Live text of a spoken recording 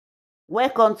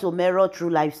Welcome to Mero True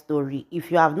Life Story.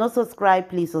 If you have not subscribed,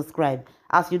 please subscribe.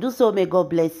 As you do so, may God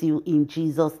bless you in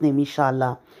Jesus' name,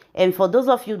 inshallah. And for those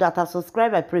of you that have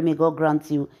subscribed, I pray may God grant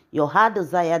you your heart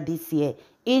desire this year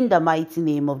in the mighty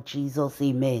name of Jesus.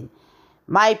 Amen.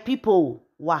 My people,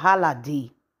 wahala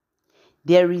day.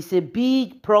 There is a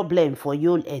big problem for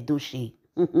Yul Edochie.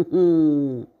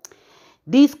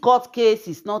 This court case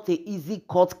is not an easy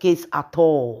court case at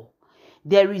all.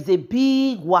 There is a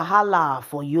big wahala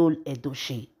for Yul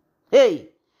Edochie. Hey,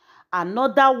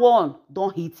 another one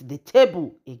don't hit the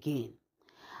table again.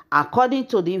 According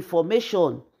to the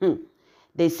information,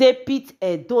 they say Pete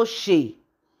Edochie,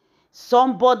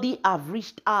 somebody have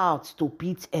reached out to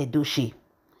Pete Edochie.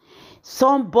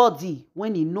 Somebody,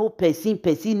 when he know person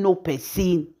know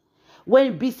person.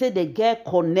 When be say they get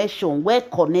connection, well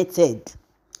connected.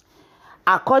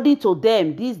 According to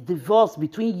them, this divorce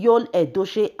between Yul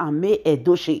Edochie and Mero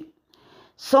Edochie,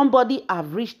 somebody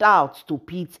have reached out to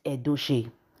Pete Edochie.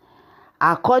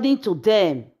 According to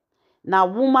them, now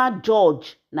woman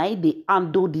judge, now they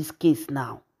handle this case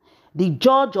now. The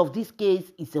judge of this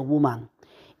case is a woman,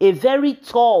 a very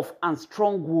tough and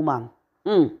strong woman.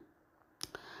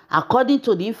 According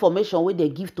to the information wey they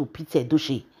give to Pete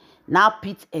Edochie, now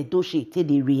Pete Edochie take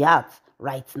the react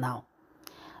right now.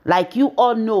 Like you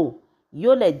all know,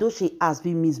 Yul Edochie has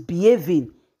been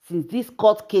misbehaving since this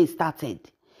court case started.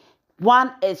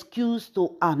 One excuse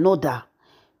to another,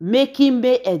 making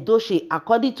Mero Edochie,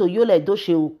 according to Yul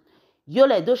Edochie,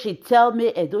 Yul Edochie tell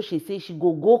Mero Edochie say she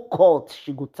go court,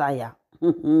 she go tire.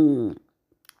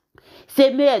 Say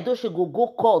Mero Edochie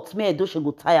go court, Mero Edochie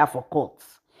go tire for court.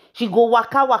 She go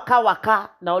waka,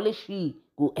 now only she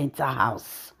go enter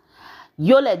house.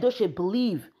 Yul Edochie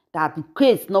believe that the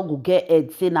case not go get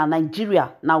head. Say na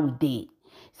Nigeria now we dey.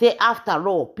 Say after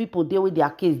all, people deal with their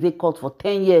case they court for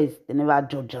 10 years, they never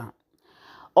judge them.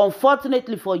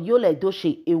 Unfortunately for Yul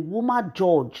Edochie, a woman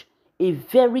judge, a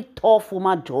very tough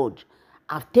woman judge,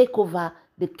 have taken over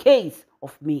the case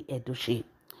of Mero Edochie.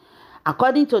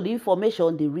 According to the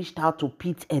information, they reached out to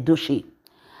Pete Edochie,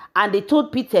 and they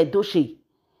told Pete Edochie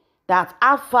that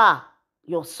how far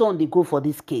your son they go for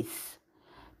this case.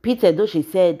 Pete Edochie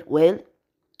said, well,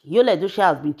 Yul Edochie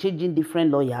has been changing different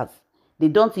lawyers. They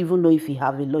don't even know if he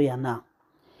have a lawyer now.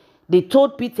 They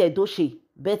told Pete Edochie,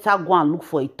 better go and look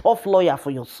for a tough lawyer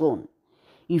for your son.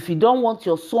 If you don't want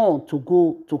your son to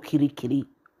go to Kirikiri.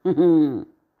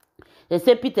 They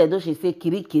say Pete Edochie say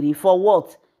Kirikiri for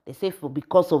what? They say for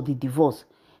because of the divorce.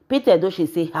 Pete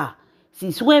Edochie say,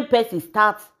 since when person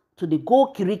starts to the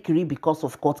go Kirikiri because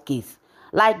of court case,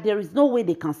 like there is no way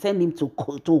they can send him to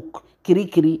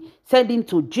Kirikiri, send him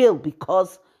to jail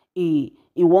because he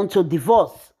wants to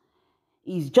divorce.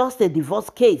 It's just a divorce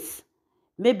case.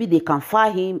 Maybe they can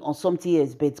fire him or something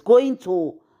else, but going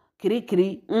to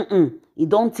Kirikiri, you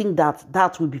don't think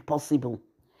that will be possible.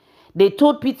 They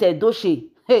told Pete Edochie,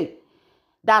 hey,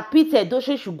 that Pete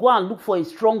Edochie should go and look for a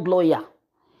strong lawyer.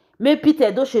 May Pete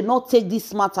Edochie not take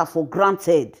this matter for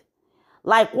granted.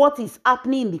 Like what is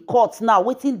happening in the courts now,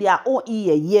 waiting their own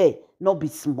ear, not be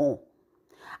small.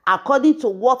 According to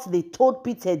what they told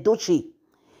Pete Edochie,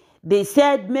 they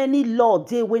said many law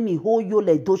day when he hold Yul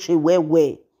Edochie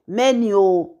where. Many.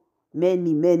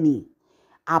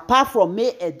 Apart from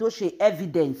Mero Edochie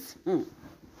evidence,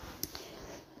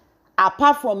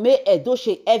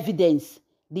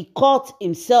 the court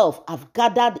himself have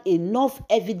gathered enough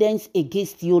evidence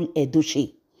against Yul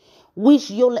Edochie, which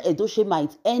Yul Edochie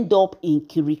might end up in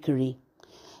Kirikiri.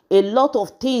 A lot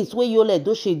of things where Yul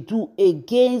Edochie do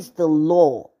against the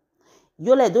law.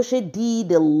 Yul Edochie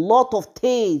did a lot of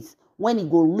things when he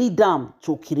go lead them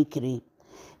to Kirikiri.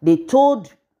 They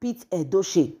told Pete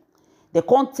Edochie, they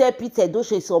can't tell Pete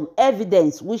Edochie some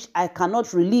evidence which I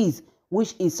cannot release,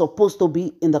 which is supposed to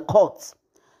be in the court.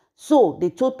 So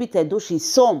they told Pete Edochie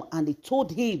some, and they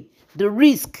told him the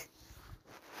risk.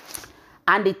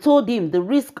 And they told him the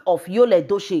risk of Yul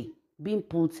Edochie being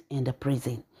put in the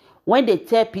prison. When they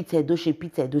tell Pete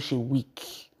Edochie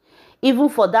weak. Even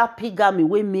for that pigamy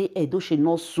wey Mero Edochie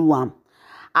not sue him.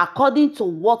 According to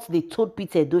what they told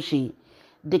Pete Edochie,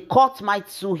 the court might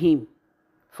sue him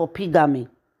for pigamy.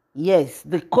 Yes,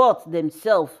 the court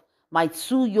themselves might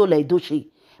sue Yul Edochie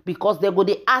because they go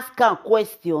they ask her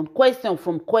question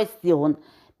from question,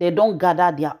 they don't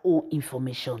gather their own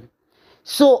information.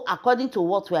 So, according to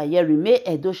what we are hearing, Mero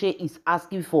Edochie is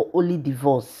asking for only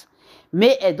divorce.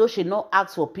 Mero Edochie not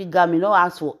ask for pigamy, not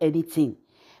ask for anything.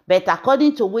 But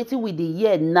according to what we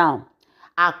hear now,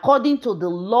 according to the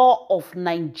law of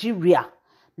Nigeria,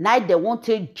 now they want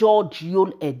to judge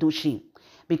Yul Edochie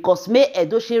because Mero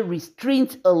Edochie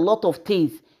restrains a lot of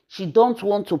things. She don't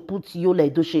want to put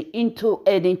Yul Edochie into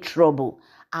any trouble.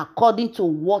 according to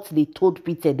what they told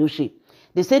Peter Edochie.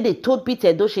 They say they told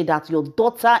Peter Edochie that your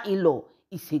daughter-in-law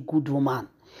is a good woman.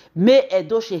 May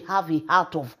Edochie have a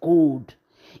heart of gold.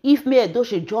 If May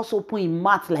Edochie just open his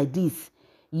mouth like this,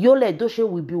 Yul Edochie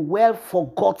will be well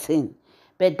forgotten.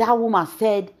 But that woman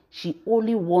said she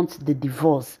only wants the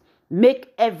divorce.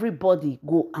 Make everybody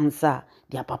go answer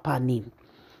their papa name.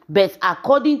 But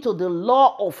according to the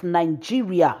law of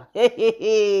Nigeria,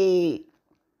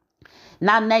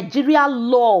 now Nigeria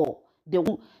law, they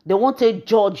want to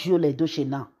judge Yul Edochie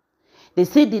now. They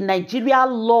say the Nigeria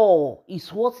law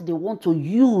is what they want to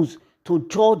use to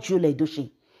judge Yul Edochie.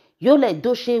 Yul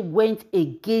Edochie went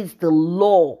against the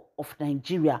law of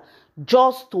Nigeria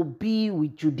just to be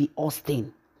with Judy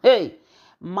Austin. Hey,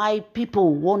 my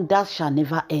people, wonders shall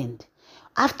never end.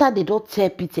 After they don't tell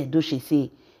Peter Edochie,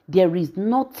 say, there is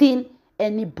nothing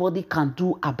anybody can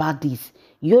do about this.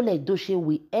 Yul Edochie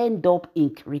will end up in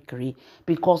Kirikiri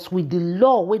because with the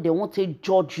law where they want to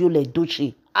judge Yul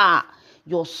Edochie,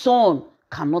 your son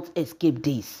cannot escape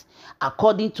this.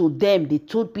 According to them, they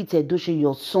told Peter Edochie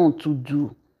your son to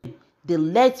do. They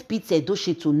let Peter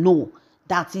Edochie to know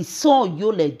that his son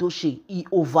Yul Edochie, he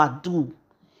overdo.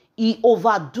 He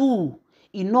overdo.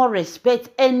 He not respect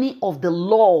any of the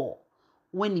law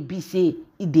when he be say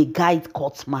they guide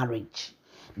court marriage.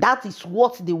 That is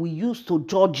what they will use to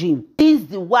judge him. Since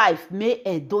the wife, May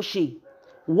Edochie,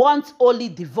 wants only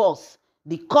divorce,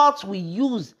 the court will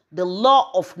use the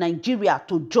law of Nigeria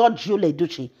to judge Yul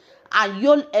Edochie. And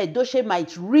Yul Edochie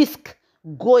might risk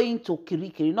going to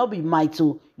Kirikiri. Not be might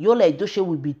to. Yul Edochie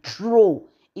will be thrown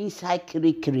inside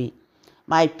Kirikiri.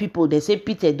 My people, they say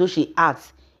Peter Edochie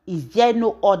asks, is there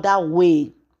no other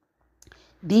way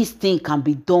this thing can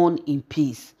be done in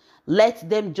peace? Let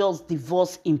them just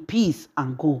divorce in peace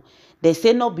and go. They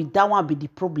say no be that one be the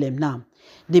problem now.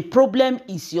 The problem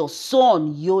is your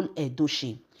son, Yul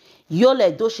Edochie. Yul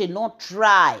Edochie not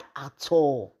try at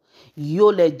all.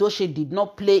 Yul Edochie did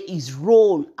not play his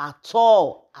role at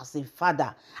all as a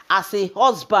father, as a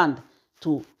husband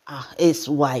to his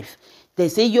wife. They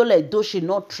say Yul Edochie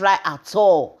not try at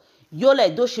all. Yul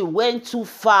Edochie went too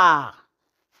far.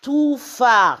 Too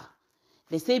far.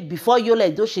 They say before Yul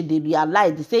Edochie, they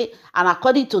realize, they say, and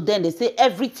according to them, they say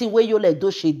everything where Yul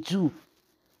Edochie do,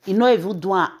 you know, even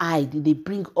do and hide, they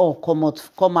bring all come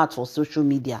out for social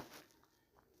media.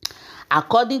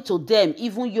 According to them,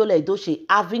 even Yul Edochie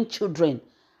having children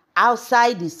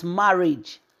outside his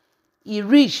marriage, he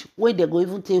reach when they go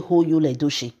even take hold Yul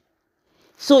Edochie.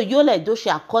 So Yul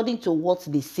Edochie, according to what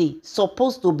they say,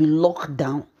 supposed to be locked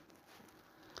down.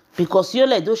 Because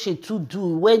Yul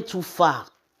Edochie went too far.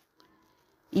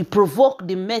 He provoked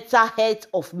the mental health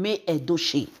of May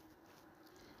Edochie,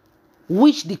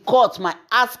 which the court might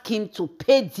ask him to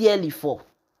pay dearly for.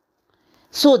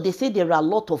 So they say there are a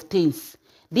lot of things.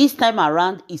 This time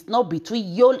around, it's not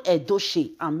between Yul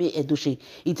Edochie and May Edochie.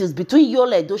 It is between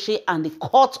Yul Edochie and the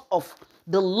court of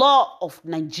the law of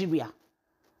Nigeria.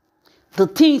 The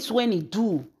things when he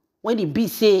be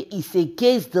say it's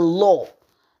against the law.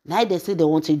 Now they say they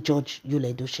want to judge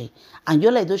Yul Edochie. And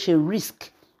Yul Edochie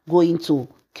risk going to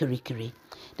Kirikiri.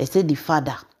 They say the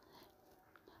father,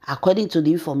 according to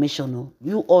the information,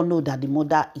 you all know that the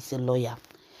mother is a lawyer.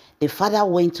 The father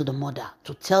went to the mother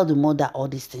to tell the mother all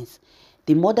these things.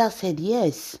 The mother said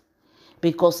yes.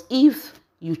 Because if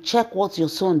you check what your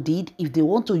son did, if they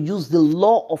want to use the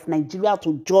law of Nigeria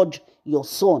to judge your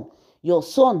son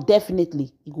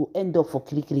definitely he will end up for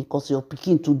Kirikiri because you're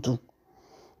picking to do.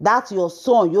 That's your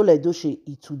son, Yul Edochie,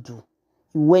 he to do.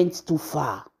 He went too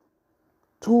far.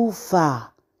 Too far.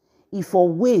 If for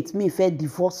wait, me if I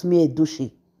divorce May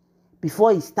Edochie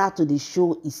before he start to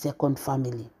show his second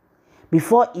family.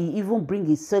 Before he even bring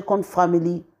his second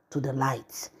family to the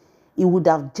light. He would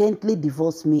have gently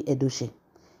divorced May Edochie.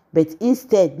 But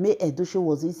instead, May Edochie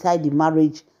was inside the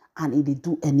marriage and he did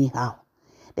do anyhow.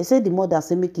 They said the mother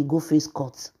said make it go face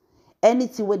court.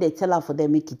 Anything where they tell her for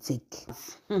them, make it take.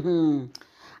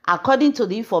 According to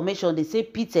the information, they say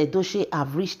Peter Edochie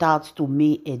have reached out to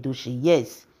May Edochie.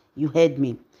 Yes, you heard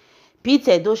me.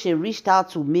 Peter Edochie reached out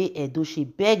to May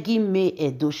Edochie, begging May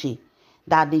Edochie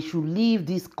that they should leave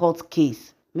this court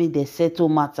case, make they settle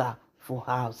matter for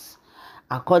house.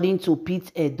 According to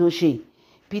Peter Edochie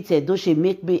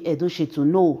make May Edochie to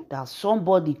know that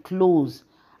somebody close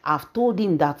have told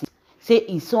him that say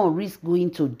his son risk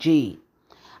going to jail.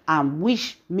 And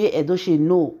which May Edochie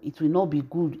know it will not be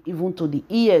good even to the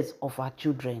ears of our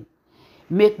children.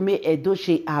 Make May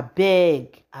Edochie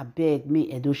beg, May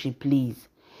Edochie please.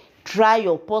 Try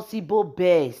your possible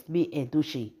best, May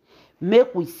Edochie.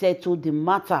 Make we settle the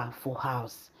matter for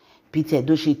house. Peter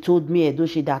Edochie told May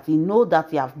Edochie that he know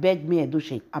that he have begged May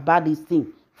Edochie about this thing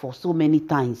for so many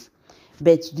times.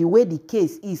 But the way the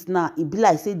case is now, it be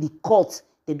like say the court,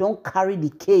 they don't carry the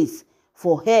case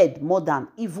for head more than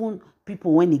even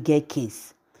people when they get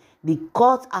case. The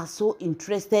court are so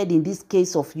interested in this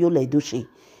case of Yul Edochie.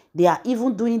 They are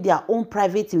even doing their own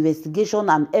private investigation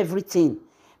and everything.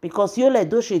 Because Yul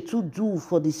Edochie too do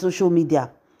for the social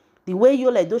media. The way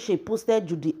Yul Edochie posted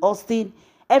Judy Austin,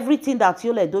 everything that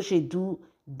Yul Edochie do,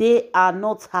 they are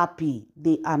not happy.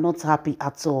 They are not happy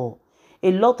at all.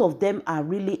 A lot of them are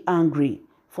really angry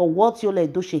for what Yul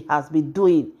Edochie has been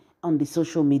doing on the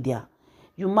social media.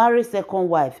 You marry second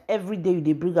wife, every day you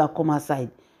dey bring her come outside.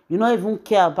 You don't even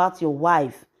care about your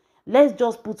wife. Let's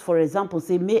just put, for example,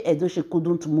 say May Edochie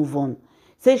couldn't move on.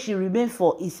 Say she remain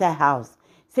for inside house.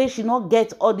 Say she not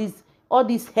get all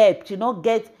this help. She not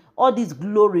get all this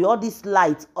glory, all this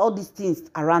light, all these things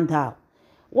around her.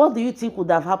 What do you think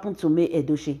would have happened to May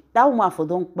Edochie? That woman for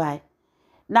don't buy.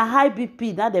 Now high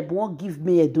BP, now they won't give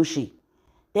May Edochie.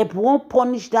 They won't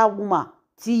punish that woman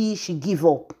till she give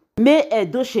up. May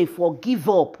Edochie for give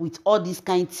up with all this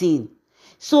kind of thing.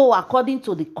 So according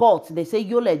to the court, they say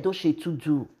Yul Edochie to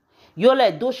do.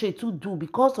 Yul Edochie to do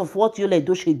because of what Yul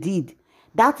Edochie did.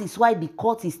 That is why the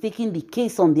court is taking the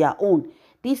case on their own.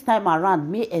 This time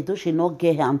around, May Edochie not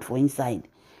get hand for inside.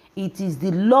 It is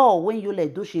the law when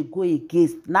Yul Edochie go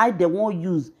against. Now they won't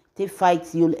use to fight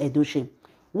Yul Edochie,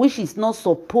 which is not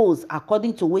supposed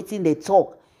according to wetin they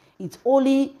talk. It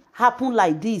only happen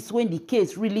like this when the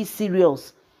case really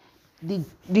serious.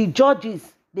 The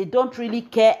judges, they don't really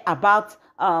care about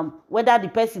whether the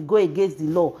person go against the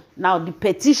law. Now the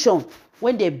petition,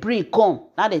 when they bring come,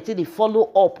 now they say they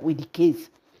follow up with the case.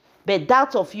 But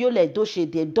that of Yul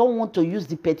Edochie, they don't want to use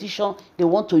the petition. They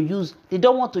don't want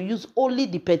to use only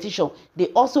the petition. They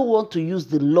also want to use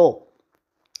the law.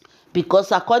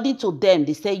 Because according to them,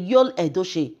 they say Yul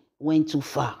Edochie went too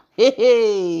far.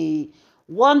 Hey.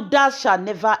 Wonders shall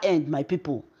never end, my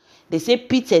people. They say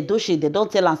Pete Edochie, they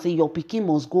don't tell and say your pikin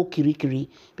must go kirikiri.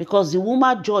 Because the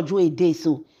woman judge wey dey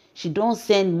so, she don't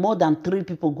send more than 3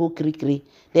 people go kirikiri.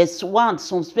 There's one,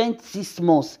 some spend 6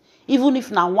 months. Even if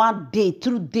now 1 day,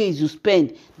 2 days you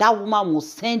spend, that woman will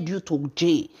send you to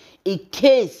jail in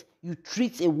case you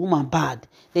treat a woman bad.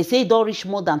 They say it don't reach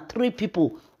more than 3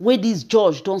 people where this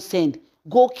judge don't send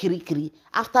go kirikiri.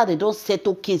 After they don't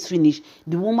settle case finish,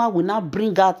 the woman will now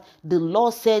bring out the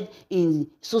law said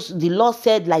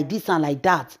like this and like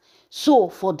that. So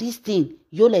for this thing,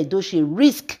 Yul Edochie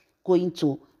risk going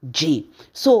to jail.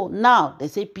 So now they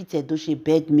say Pete Edochie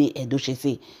beg May Edochie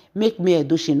say make May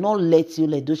Edochie not let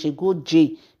Yul Edochie go jail.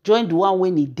 Join the one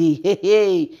when he dey.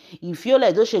 Hey. If Yul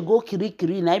Edochie go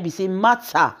kirikiri, now be say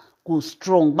matter go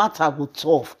strong, matter go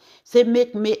tough. Say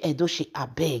make May Edochie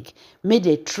abeg. May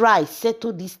they try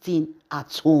settle this thing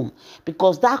at home.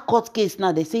 Because that court case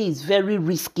now, they say is very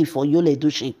risky for Yul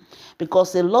Edochie.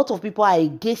 Because a lot of people are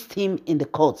against him in the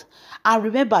court. And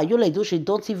remember, Yul Edochie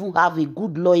don't even have a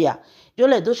good lawyer.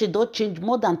 Yul Edochie don't change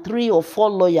more than 3 or 4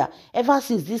 lawyers. Ever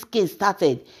since this case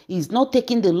started, he's not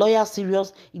taking the lawyer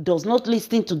serious. He does not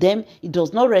listen to them. He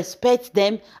does not respect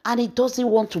them. And he doesn't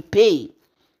want to pay.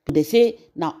 They say,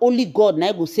 now only God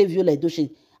now go save Yul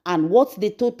Edochie. And what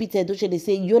they told Pete Edochie, they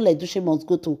say Yul Edochie must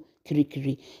go to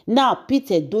kirikiri. Now, Pete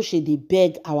Edochie, they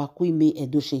beg our Queen May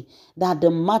Edochie that the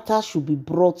matter should be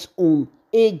brought home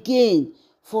again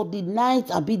for the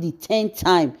 9th, or be the 10th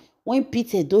time when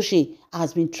Pete Edochie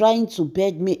has been trying to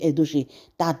beg May Edochie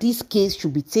that this case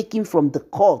should be taken from the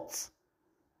court.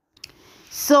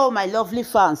 So, my lovely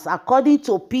fans, according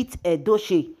to Pete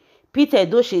Edochie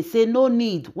say no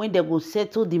need when they will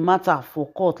settle the matter for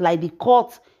court. Like the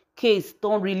court case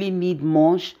don't really need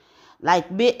much. Like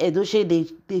May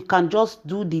Edochie, they can just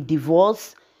do the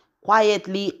divorce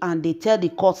quietly and they tell the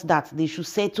court that they should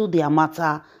settle their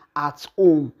matter at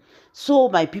home. So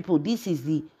my people, this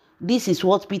is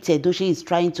what Pete Edochie is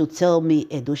trying to tell May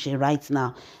Edochie right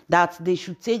now, that they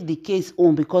should take the case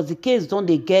home because the case don't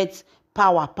they get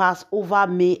power pass over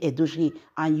May Edochie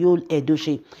and Yul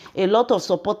Edochie. A lot of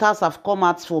supporters have come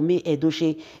out for May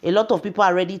Edochie. A lot of people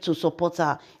are ready to support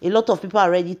her. A lot of people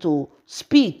are ready to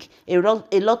speak. A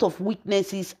lot of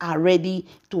witnesses are ready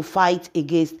to fight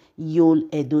against Yul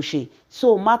Edochie.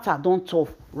 So matter don't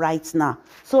tough right now.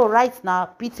 So right now,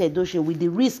 Pete Edochie, with the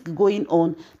risk going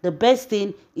on, the best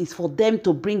thing is for them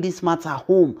to bring this matter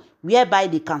home, whereby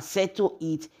they can settle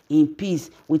it in peace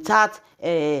without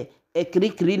a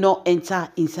kirikiri not enter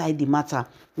inside the matter.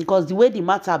 Because the way the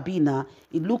matter be now,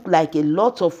 it look like a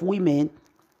lot of women,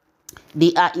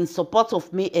 they are in support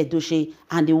of May Edochie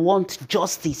and they want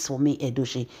justice for May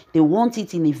Edochie. They want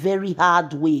it in a very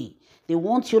hard way. They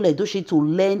want Yul Edochie to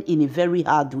learn in a very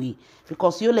hard way.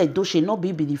 Because Yul Edochie not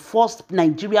be the first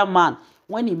Nigerian man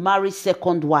when he married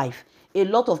second wife. A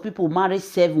lot of people marry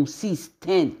 7, 6,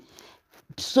 10.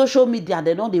 Social media,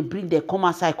 they know they bring their come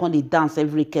outside, come they dance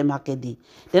every market day.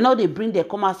 They know they bring their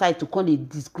come outside to come they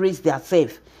disgrace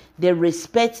themselves. They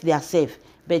respect themselves.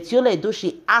 But Yul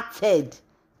Edochie acted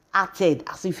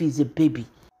as if he's a baby.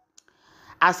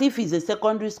 As if he's a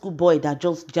secondary school boy that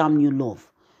just jam new love.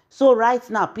 So right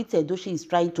now, Peter Edochie is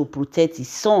trying to protect his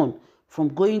son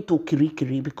from going to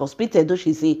Kirikiri, because Peter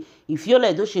Edochie say, if Yul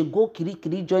Edochie go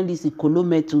Kirikiri, join this Ikolo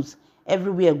metals,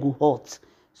 everywhere go hot.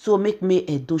 So make me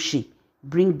Edochie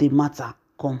bring the matter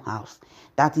come house.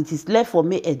 That it is left for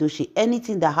me Edochie.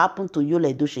 Anything that happened to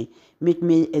Yul Edochie, make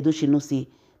me Edochie no say,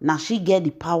 now she get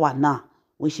the power now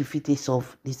when she fit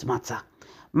solve this matter.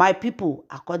 My people,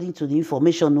 according to the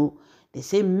information, they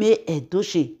say May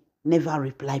Edochie never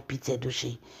replied Peter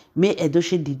Edochie. May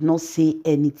Edochie did not say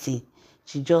anything.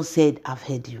 She just said, I've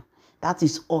heard you. That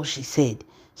is all she said.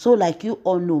 So like you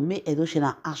all know, May Edochie is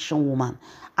an action woman.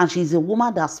 And she's a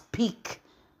woman that speaks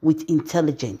with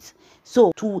intelligence.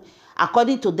 So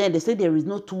according to them, they say there is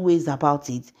no two ways about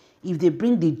it. If they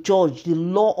bring the judge, the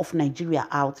law of Nigeria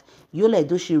out, Yul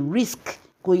Edochie risk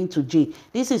going to jail.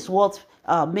 This is what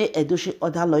May Edochie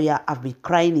other lawyer have been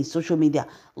crying in social media,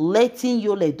 letting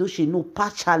Yul Edochie know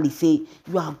partially, say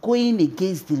you are going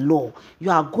against the law, you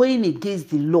are going against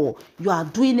the law, you are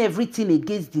doing everything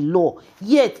against the law,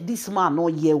 yet this man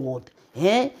not hear word.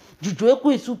 Juju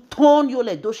Ekwe is to turn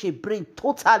Yul Edochie brain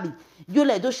totally.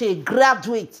 Yul Edochie a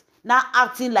graduate, now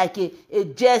acting like a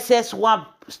JSS1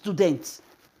 student,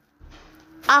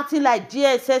 acting like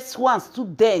JSS1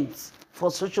 student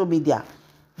for social media.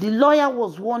 The lawyer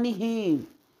was warning him,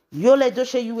 Yul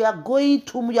Edochie, you are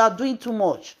doing too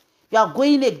much. You are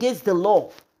going against the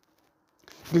law.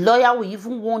 The lawyer will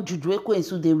even warn Juju Ekwe,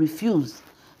 so they refuse.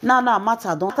 Now,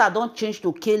 matter don't change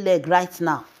to K-leg right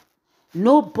now.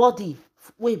 Nobody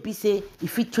will be say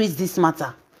if he twist this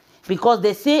matter. Because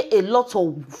they say a lot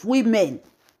of women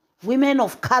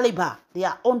of caliber, they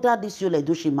are under this Yul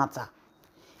Edochie matter.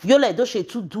 Yul Edochie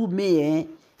to do me,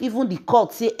 even the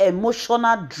court say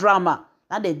emotional drama.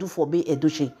 Now they do for May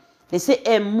Edochie. They say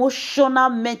emotional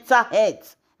mental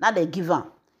health. Now they give her.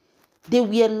 They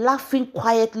were laughing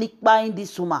quietly buying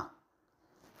this woman.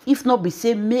 If not be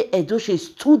say May Edochie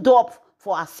stood up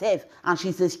for herself and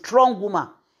she's a strong woman.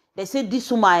 They say this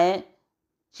woman,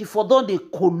 she for done the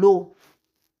colo.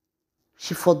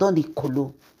 She for done the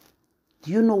colo.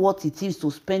 Do you know what it is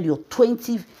to spend your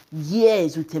 20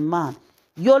 years with a man?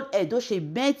 Yul Edochie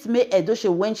met May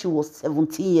Edochie when she was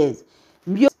 17 years.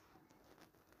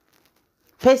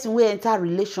 Person will enter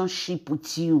relationship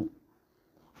with you,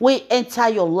 will enter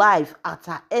your life at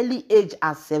an early age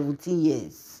at 17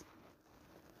 years.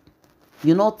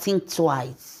 You not think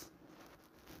twice.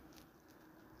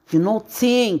 You not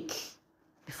think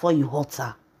before you hurt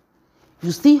her.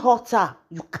 You still hurt her.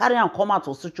 You carry and come out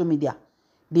of social media.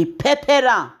 They pepper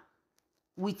her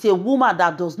with a woman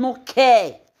that does not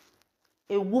care.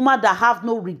 A woman that have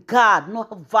no regard, no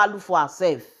value for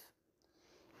herself.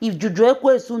 If Juju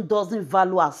Ekwe soon doesn't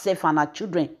value herself and her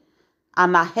children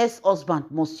and her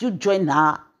ex-husband, must you join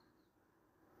her?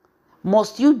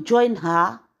 Must you join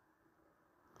her?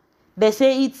 They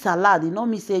say eat salad. You know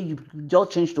me say you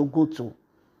just change to go to.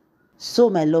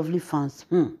 So my lovely fans,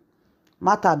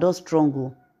 matter does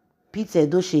strong. Peter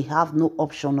Edochie have no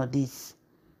option on this.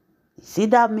 See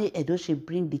that May Edochie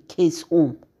bring the case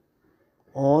home,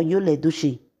 or Yul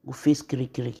Edochie go face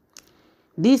Kirikiri.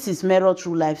 This is Mero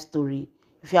True Life Story.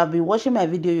 If you have been watching my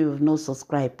video, you have not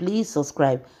subscribed, please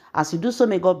subscribe. As you do so,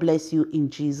 may God bless you in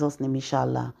Jesus' name,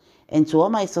 inshallah. And to all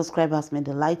my subscribers, may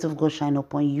the light of God shine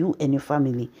upon you and your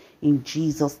family. In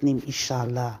Jesus' name,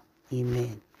 inshallah.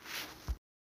 Amen.